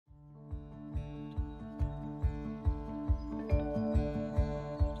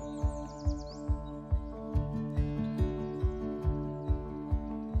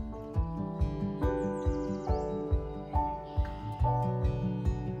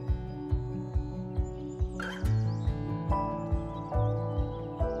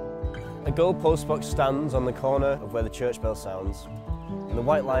The gold postbox stands on the corner of where the church bell sounds, and the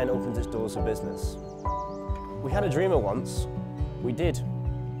White Lion opens its doors for business. We had a dreamer once. We did.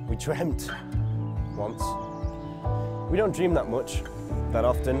 We dreamt once. We don't dream that much, that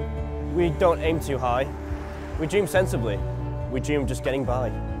often. We don't aim too high. We dream sensibly. We dream of just getting by.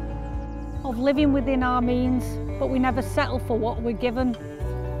 Of living within our means, but we never settle for what we're given.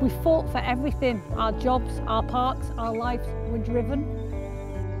 We fought for everything, our jobs, our parks, our lives. We're driven.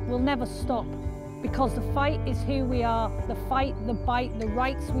 We'll never stop, because the fight is who we are. The fight, the bite, the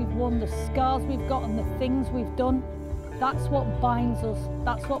rights we've won, the scars we've got and the things we've done. That's what binds us,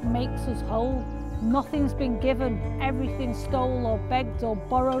 that's what makes us whole. Nothing's been given, everything's stole or begged or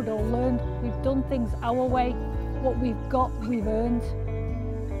borrowed or learned. We've done things our way, what we've got, we've earned.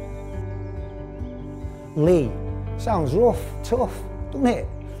 LEIGH sounds rough, tough, doesn't it?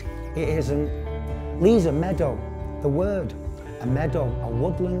 It isn't. LEIGH's a meadow, the word. A meadow, a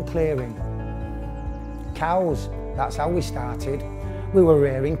woodland clearing. Cows, that's how we started. We were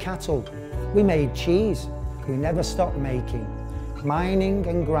rearing cattle. We made cheese. We never stopped making. Mining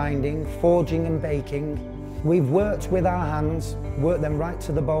and grinding, forging and baking. We've worked with our hands, worked them right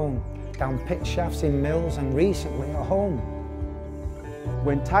to the bone, down pit shafts in mills and recently at home.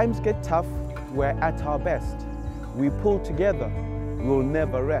 When times get tough, we're at our best. We pull together, we'll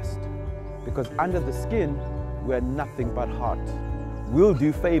never rest. Because under the skin, we're nothing but heart. We'll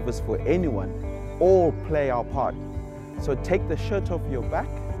do favors for anyone, all play our part. So take the shirt off your back,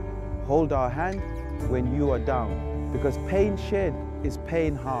 hold our hand when you are down. Because pain shared is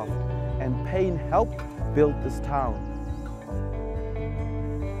pain halved, and pain helped build this town.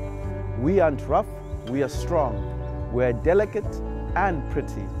 We aren't rough, we are strong. We're delicate and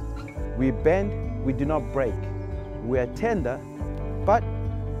pretty. We bend, we do not break. We're tender, but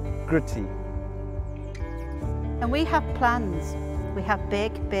gritty. And we have plans. We have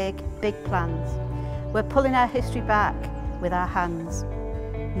big, big, big plans. We're pulling our history back with our hands,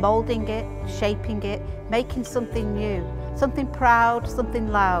 moulding it, shaping it, making something new, something proud, something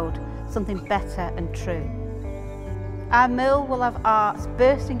loud, something better and true. Our mill will have arts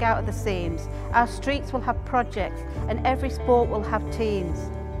bursting out of the seams, our streets will have projects, and every sport will have teams.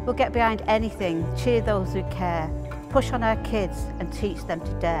 We'll get behind anything, cheer those who care, push on our kids and teach them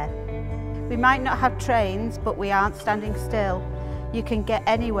to dare. We might not have trains, but we aren't standing still. You can get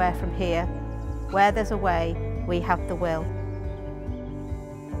anywhere from here. Where there's a way, we have the will.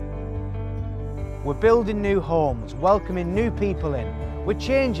 We're building new homes, welcoming new people in. We're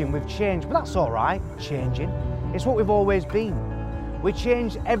changing, we've changed, but that's all right, changing. It's what we've always been. We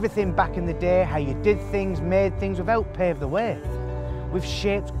changed everything back in the day, how you did things, made things, we've helped pave the way. We've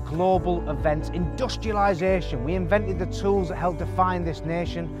shaped global events, industrialisation. We invented the tools that helped define this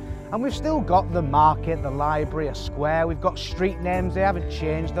nation. And we've still got the market, the library, a square. We've got street names, they haven't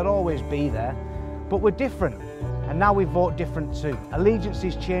changed, they'll always be there. But we're different, and now we vote different too.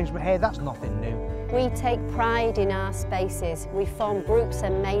 Allegiances change, but hey, that's nothing new. We take pride in our spaces. We form groups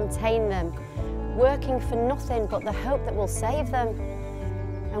and maintain them, working for nothing but the hope that we'll save them.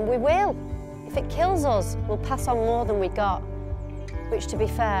 And we will. If it kills us, we'll pass on more than we got, which, to be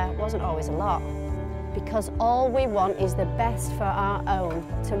fair, wasn't always a lot. Because all we want is the best for our own,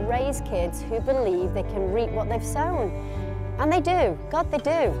 to raise kids who believe they can reap what they've sown. And they do, God, they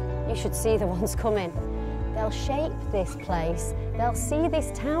do. You should see the ones coming. They'll shape this place, they'll see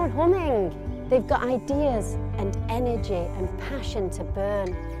this town humming. They've got ideas and energy and passion to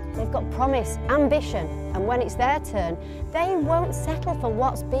burn. They've got promise, ambition, and when it's their turn, they won't settle for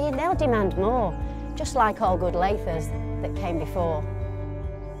what's been, they'll demand more, just like all good Leighers that came before.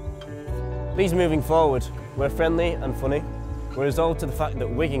 LEIGH's moving forward. We're friendly and funny. We're resolved to the fact that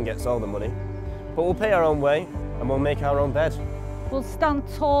Wigan gets all the money. But we'll pay our own way and we'll make our own bed. We'll stand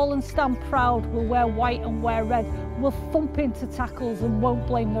tall and stand proud. We'll wear white and wear red. We'll thump into tackles and won't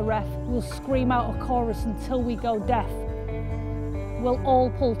blame the ref. We'll scream out a chorus until we go deaf. We'll all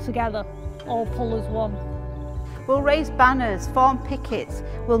pull together, all pull as one. We'll raise banners, form pickets.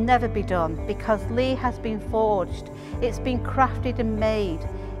 We'll never be done because LEIGH has been forged. It's been crafted and made.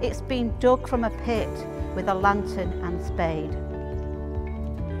 It's been dug from a pit with a lantern and spade.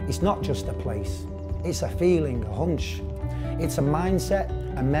 It's not just a place, it's a feeling, a hunch. It's a mindset,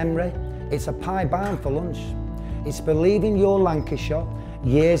 a memory, it's a pie bound for lunch. It's believing you're Lancashire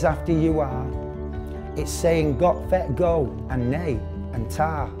years after you are. It's saying got, fet, go, and nay, and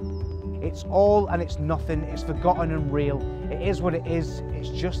tar. It's all and it's nothing, it's forgotten and real. It is what it is, it's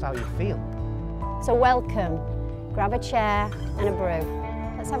just how you feel. So welcome, grab a chair and a brew.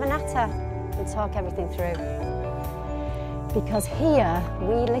 Let's have a natter and talk everything through. Because here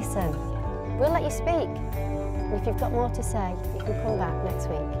we listen. We'll let you speak. And if you've got more to say, you can come back next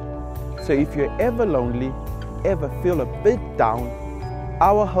week. So if you're ever lonely, ever feel a bit down,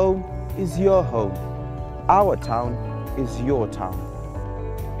 our home is your home. Our town is your town.